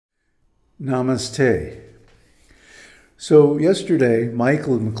Namaste. So yesterday,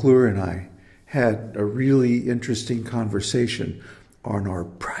 Michael McClure and I had a really interesting conversation on our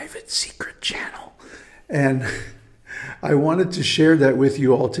private secret channel. And I wanted to share that with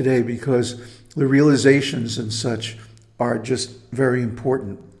you all today because the realizations and such are just very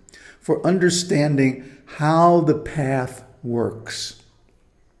important for understanding how the path works.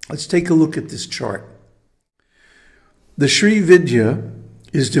 Let's take a look at this chart. The Sri Vidya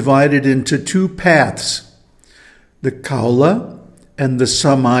is divided into two paths, the Kaula and the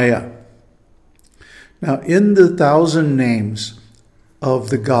Samaya. Now, in the 1,000 names of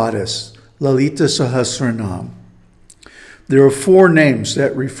the goddess, Lalita Sahasranam, there are 4 names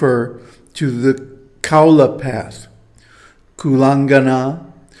that refer to the Kaula path: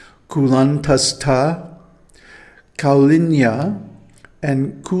 Kulangana, Kulantastha, Kaulinya,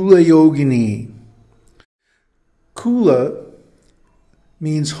 and Kula-yogini. Kula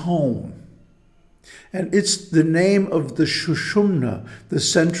means home. And it's the name of the suśumna, the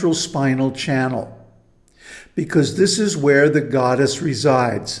central spinal channel, because this is where the goddess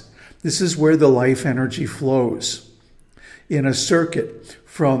resides. This is where the life energy flows in a circuit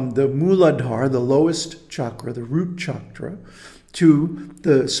from the mūlādhāra, the lowest chakra, the root chakra, to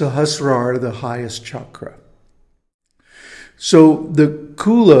the sahasrara, the highest chakra. So the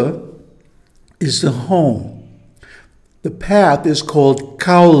kula is the home. The path is called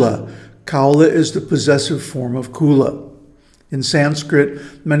Kaula. Kaula is the possessive form of kula. In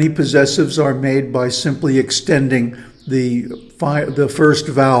Sanskrit, many possessives are made by simply extending the first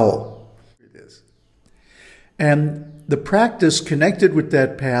vowel. And the practice connected with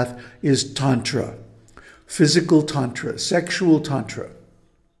that path is Tantra, physical Tantra, sexual Tantra.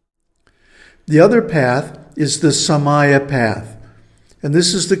 The other path is the Samaya path, and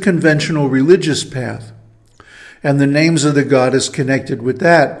this is the conventional religious path. And the names of the goddess connected with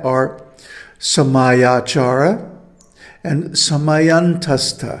that are Samayachara and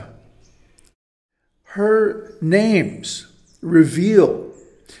Samayantastha. Her names reveal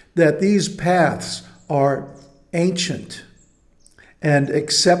that these paths are ancient and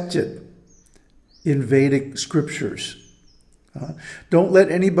accepted in Vedic scriptures. Don't let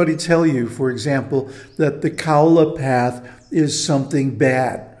anybody tell you, for example, that the Kaula path is something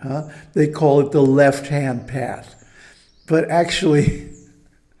bad. They call it the left-hand path. But actually,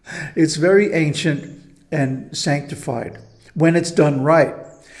 it's very ancient and sanctified when it's done right.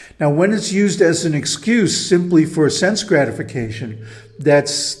 Now, when it's used as an excuse simply for sense gratification,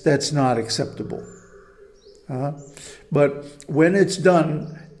 that's not acceptable. But when it's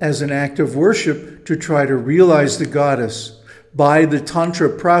done as an act of worship to try to realize the goddess by the Tantra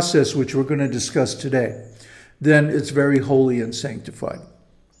process, which we're going to discuss today, then it's very holy and sanctified.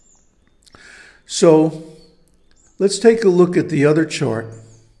 So let's take a look at the other chart.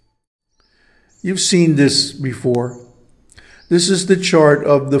 You've seen this before. This is the chart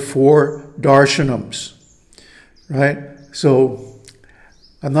of the 4 darshanams, right? So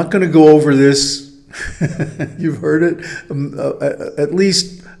I'm not going to go over this. You've heard it at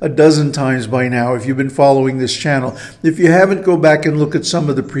least a dozen times by now if you've been following this channel. If you haven't, go back and look at some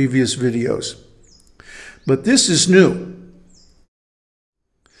of the previous videos. But this is new.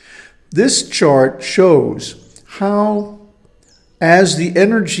 This chart shows how, as the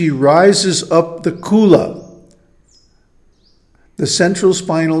energy rises up the kula, the central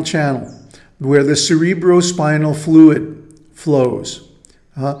spinal channel, where the cerebrospinal fluid flows,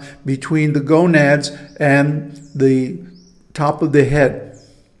 between the gonads and the top of the head,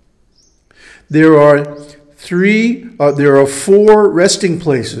 there are 4 resting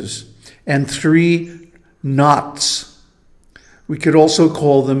places and 3 knots. We could also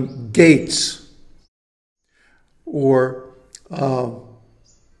call them gates or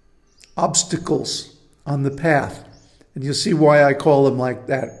obstacles on the path. And you'll see why I call them like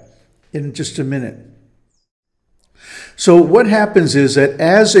that in just a minute. So what happens is that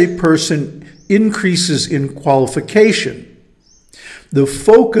as a person increases in qualification, the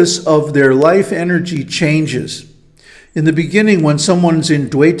focus of their life energy changes. In the beginning, when someone's in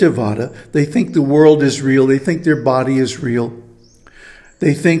Dvaita-vāda, they think the world is real. They think their body is real.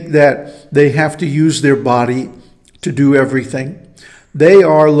 They think that they have to use their body to do everything. They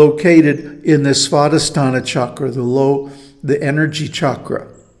are located in the Svapna-chakra, the energy chakra.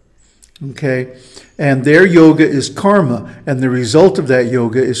 Okay? And their yoga is karma, and the result of that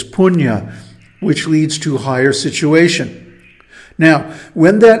yoga is punya, which leads to higher situation. Now,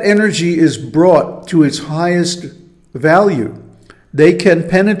 when that energy is brought to its highest value, they can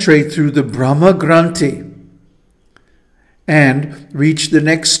penetrate through the Brahma Granthi and reach the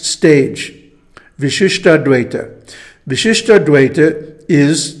next stage, Viśiṣṭādvaita. Viśiṣṭādvaita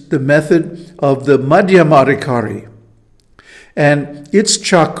is the method of the Madhyamadhikari. And its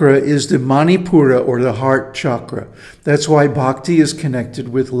chakra is the Manipura, or the heart chakra. That's why bhakti is connected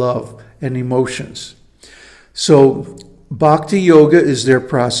with love and emotions. So Bhakti-yoga is their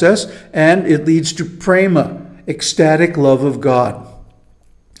process, and it leads to prema, ecstatic love of God.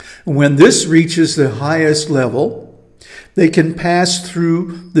 When this reaches the highest level, they can pass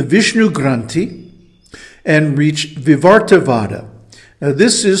through the Vishnu Granthi and reach Viśiṣṭādvaita-vāda. Now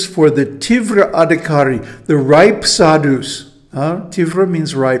this is for the Tivra Adhikari, the ripe sadhus. Tivra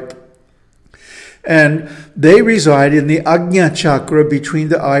means ripe. And they reside in the Anāhata-cakra, between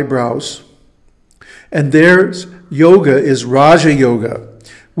the eyebrows. And their yoga is Raja Yoga,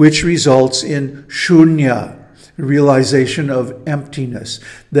 which results in shunya, realization of emptiness,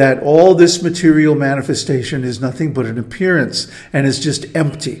 that all this material manifestation is nothing but an appearance and is just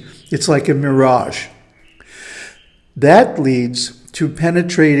empty. It's like a mirage. That leads to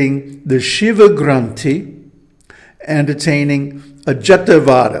penetrating the Shiva Granthi and attaining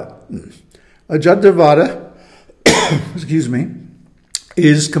Ajata-vāda. Ajata-vāda, excuse me,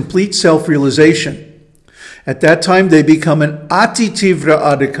 is complete self-realization. At that time, they become an Ati-tivra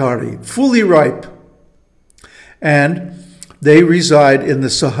Adhikari, fully ripe. And they reside in the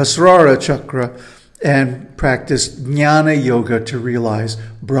Sahasrara-chakra and practice jnana yoga to realize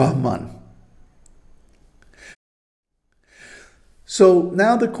Brahman. So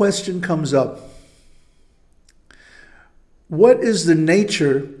now the question comes up. What is the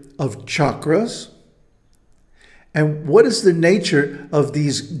nature of chakras? And what is the nature of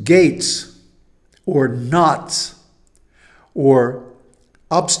these gates, or knots, or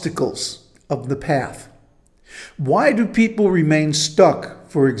obstacles of the path? Why do people remain stuck,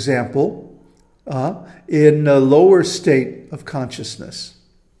 for example, in a lower state of consciousness?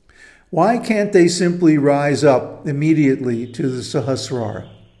 Why can't they simply rise up immediately to the Sahasrara?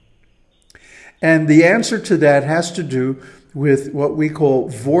 And the answer to that has to do with what we call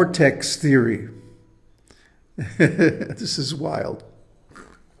vortex theory. This is wild.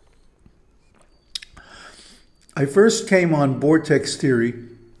 I first came on vortex theory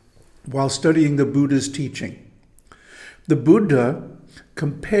while studying the Buddha's teaching. The Buddha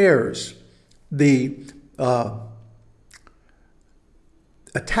compares the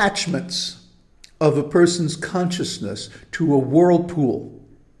attachments of a person's consciousness to a whirlpool.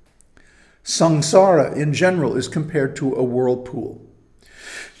 Samsara in general is compared to a whirlpool.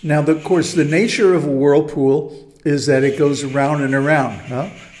 Now, of course, the nature of a whirlpool is that it goes around and around.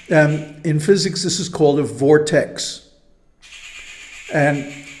 In physics, this is called a vortex.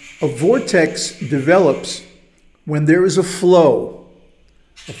 And a vortex develops when there is a flow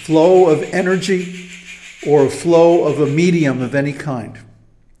of energy or a flow of a medium of any kind.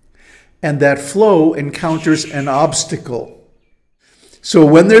 And that flow encounters an obstacle. So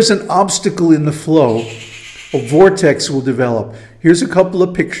when there's an obstacle in the flow, a vortex will develop. Here's a couple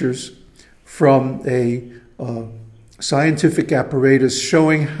of pictures from a scientific apparatus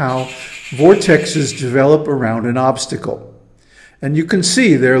showing how vortexes develop around an obstacle. And you can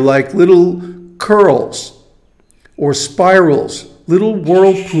see they're like little curls or spirals, little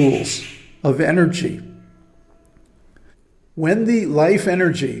whirlpools of energy. When the life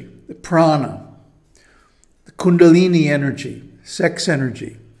energy, the prāṇa, the Kundalini energy, sex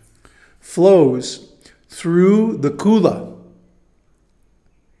energy, flows through the kula,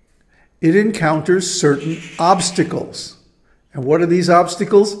 it encounters certain obstacles. And what are these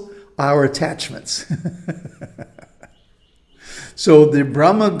obstacles? Our attachments. So the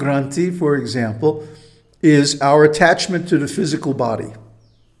Brahma Granthi, for example, is our attachment to the physical body.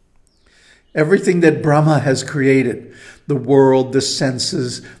 Everything that Brahma has created, the world, the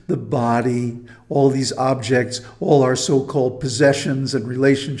senses, the body, all these objects, all our so-called possessions and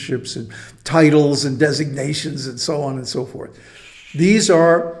relationships and titles and designations and so on and so forth. These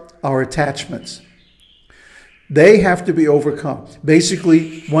are our attachments. They have to be overcome.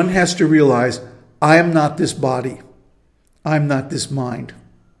 Basically, one has to realize, I am not this body. I'm not this mind.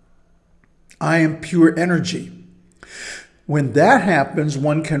 I am pure energy. When that happens,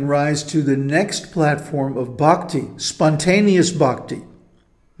 one can rise to the next platform of bhakti, spontaneous bhakti.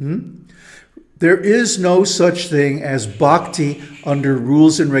 There is no such thing as bhakti under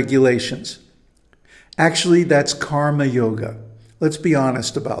rules and regulations. Actually, that's karma yoga. Let's be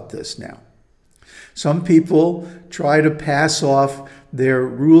honest about this now. Some people try to pass off their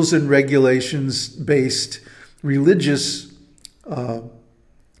rules and regulations-based religious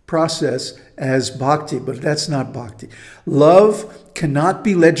process as bhakti, but that's not bhakti. Love cannot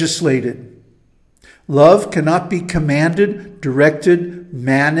be legislated. Love cannot be commanded, directed,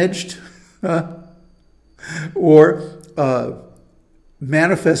 managed, or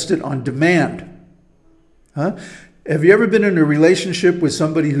manifested on demand. Huh? Have you ever been in a relationship with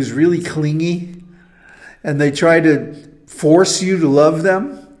somebody who's really clingy and they try to force you to love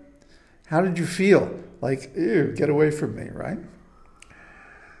them? How did you feel? Like, ew, get away from me, right?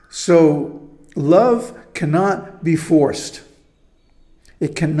 So love cannot be forced.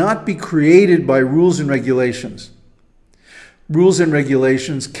 It cannot be created by rules and regulations. Rules and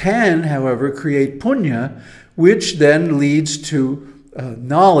regulations can, however, create punya, which then leads to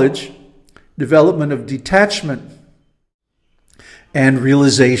knowledge, development of detachment, and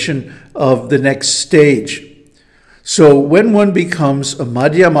realization of the next stage. So when one becomes a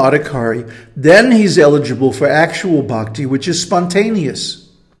madhyama adhikari, then he's eligible for actual bhakti, which is spontaneous.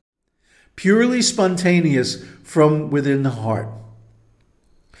 Purely spontaneous from within the heart.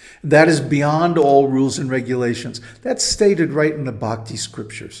 That is beyond all rules and regulations. That's stated right in the bhakti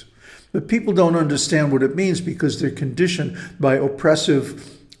scriptures. But people don't understand what it means because they're conditioned by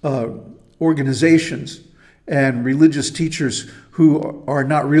oppressive organizations and religious teachers who are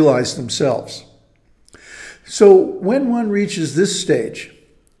not realized themselves. So when one reaches this stage,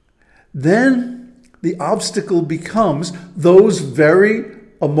 then the obstacle becomes those very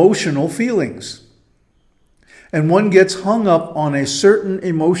emotional feelings. And one gets hung up on a certain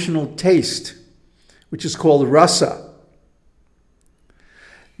emotional taste, which is called rasa.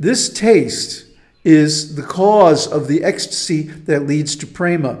 This taste is the cause of the ecstasy that leads to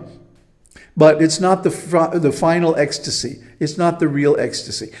prema. But it's not the final ecstasy. It's not the real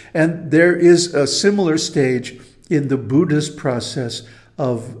ecstasy. And there is a similar stage in the Buddhist process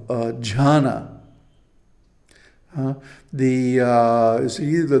of jhana. It's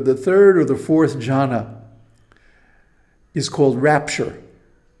either the third or the fourth jhana is called rapture.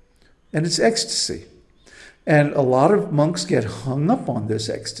 And it's ecstasy. And a lot of monks get hung up on this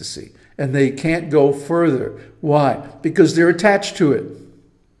ecstasy. And they can't go further. Why? Because they're attached to it.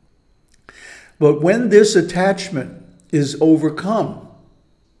 But when this attachment is overcome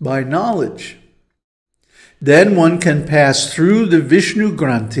by knowledge, then one can pass through the Vishnu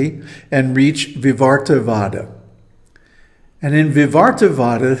Granthi and reach Viśiṣṭādvaita-vāda. And in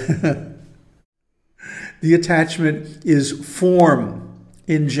Viśiṣṭādvaita-vāda, the attachment is form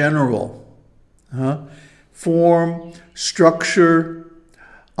in general. Form, structure,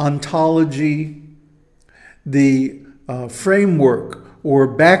 ontology, the framework or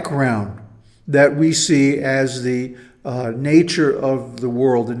background that we see as the nature of the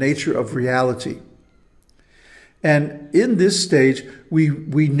world, the nature of reality. And in this stage, we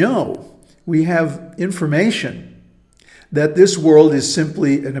know, we have information that this world is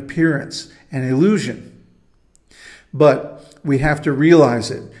simply an appearance, an illusion. But we have to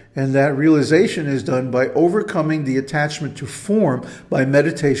realize it. And that realization is done by overcoming the attachment to form by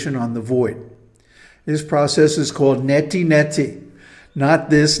meditation on the void. This process is called neti-neti. Not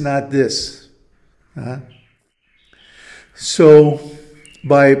this, not this. So,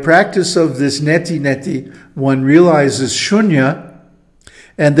 by practice of this neti-neti, one realizes shunya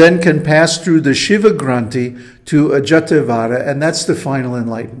and then can pass through the Shiva Granthi to Ajatavada, and that's the final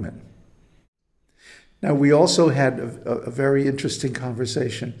enlightenment. Now, we also had a very interesting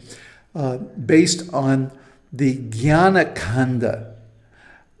conversation based on the Jnana Kanda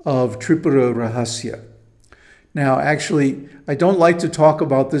of Tripura Rahasya. Now, actually, I don't like to talk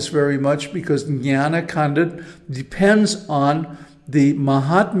about this very much because Jnana Kanda depends on the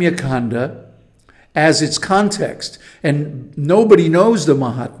Mahatmya Kanda as its context. And nobody knows the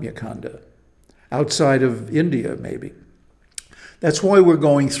Mahatmya Kanda outside of India, maybe. That's why we're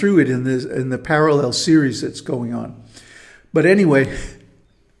going through it in the parallel series that's going on. But anyway,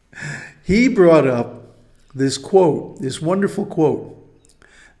 he brought up this quote, this wonderful quote,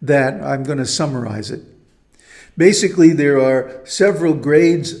 that I'm going to summarize it. Basically, there are several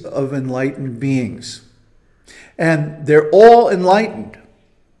grades of enlightened beings. And they're all enlightened.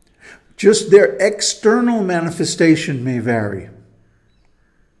 Just their external manifestation may vary.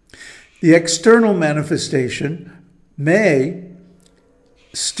 The external manifestation may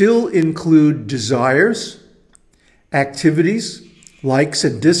still include desires, activities, likes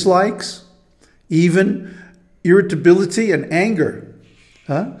and dislikes, even irritability and anger.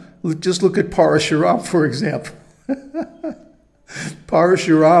 Just look at Parashuram, for example.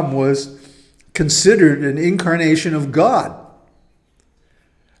 Parashuram was considered an incarnation of God.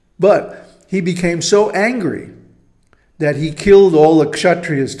 But he became so angry that he killed all the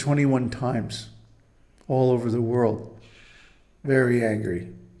kshatriyas 21 times all over the world. Very angry.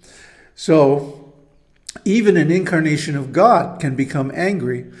 So, even an incarnation of God can become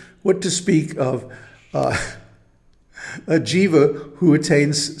angry. What to speak of a jiva who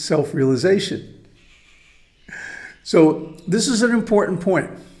attains self-realization. So this is an important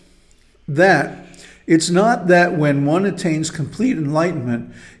point, that it's not that when one attains complete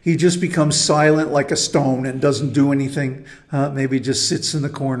enlightenment, he just becomes silent like a stone and doesn't do anything, maybe just sits in the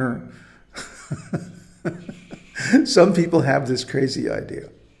corner. Some people have this crazy idea.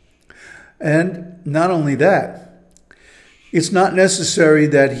 And not only that, it's not necessary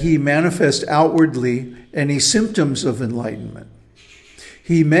that he manifest outwardly any symptoms of enlightenment.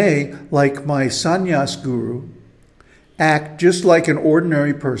 He may, like my sannyas guru, act just like an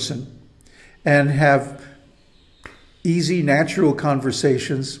ordinary person and have easy, natural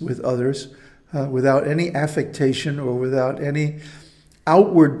conversations with others without any affectation or without any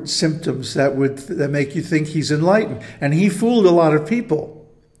outward symptoms that make you think he's enlightened. And he fooled a lot of people.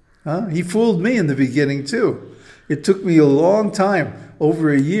 He fooled me in the beginning too. It took me a long time,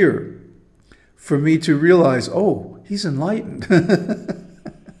 over a year, for me to realize, oh, he's enlightened.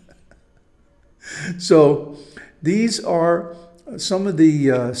 So these are some of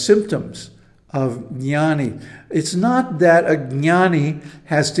the symptoms of jnani. It's not that a jnani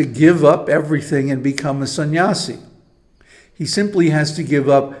has to give up everything and become a sannyasi. He simply has to give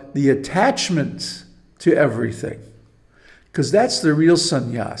up the attachments to everything, because that's the real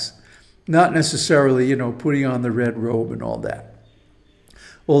sannyas, not necessarily, putting on the red robe and all that.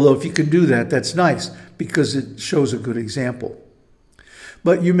 Although if you can do that, that's nice, because it shows a good example.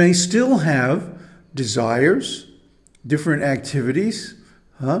 But you may still have desires, different activities.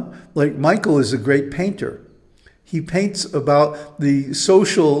 Like Michael is a great painter. He paints about the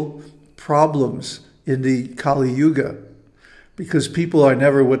social problems in the Kali-yuga, because people are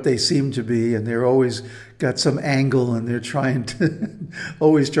never what they seem to be, and they're always got some angle, and they're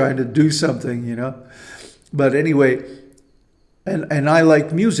always trying to do something, But anyway, and I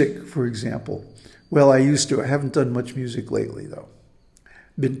like music, for example. Well, I used to. I haven't done much music lately, though.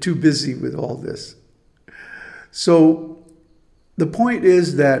 Been too busy with all this. So the point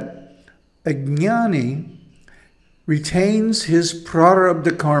is that a jnani retains his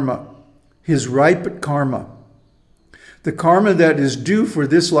prarabdha karma, his ripe karma, the karma that is due for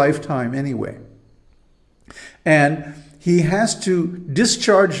this lifetime anyway. And he has to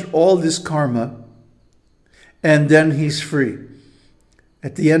discharge all this karma, and then he's free.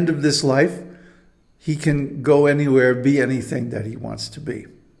 At the end of this life, he can go anywhere, be anything that he wants to be.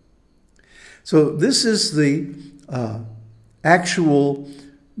 So this is the actual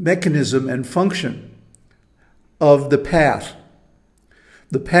mechanism and function of the path.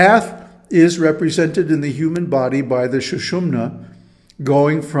 The path is represented in the human body by the suśumna,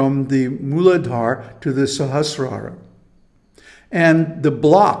 going from the mūlādhāra to the sahasrara. And the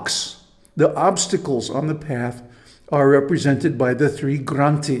blocks, the obstacles on the path, are represented by the 3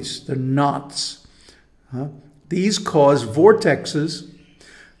 Granthis, the knots. These cause vortexes.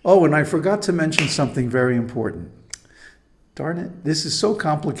 Oh, and I forgot to mention something very important. Darn it, this is so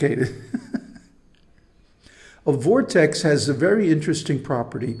complicated. A vortex has a very interesting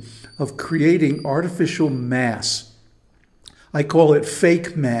property of creating artificial mass. I call it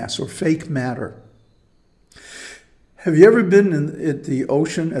fake mass or fake matter. Have you ever been at the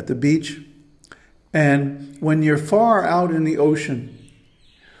ocean, at the beach? And when you're far out in the ocean,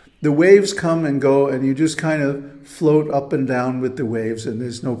 the waves come and go, and you just kind of float up and down with the waves, and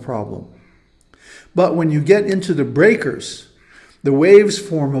there's no problem. But when you get into the breakers, the waves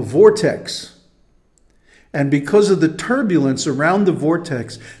form a vortex. And because of the turbulence around the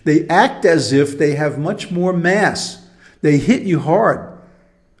vortex, they act as if they have much more mass. They hit you hard,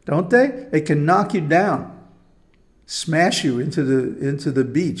 don't they? They can knock you down, smash you into the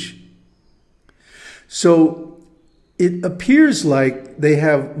beach. So it appears like they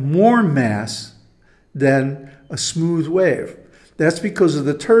have more mass than a smooth wave. That's because of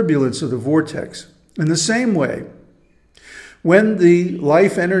the turbulence of the vortex. In the same way, when the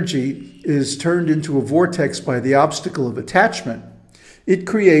life energy is turned into a vortex by the obstacle of attachment, it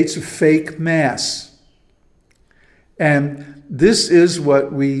creates a fake mass. And this is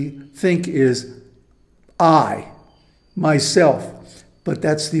what we think is I, myself, but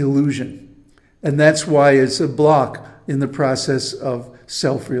that's the illusion. And that's why it's a block in the process of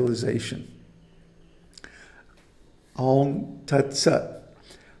self-realization. Aum Tat Sat.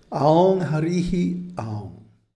 Aum Harihi Aum.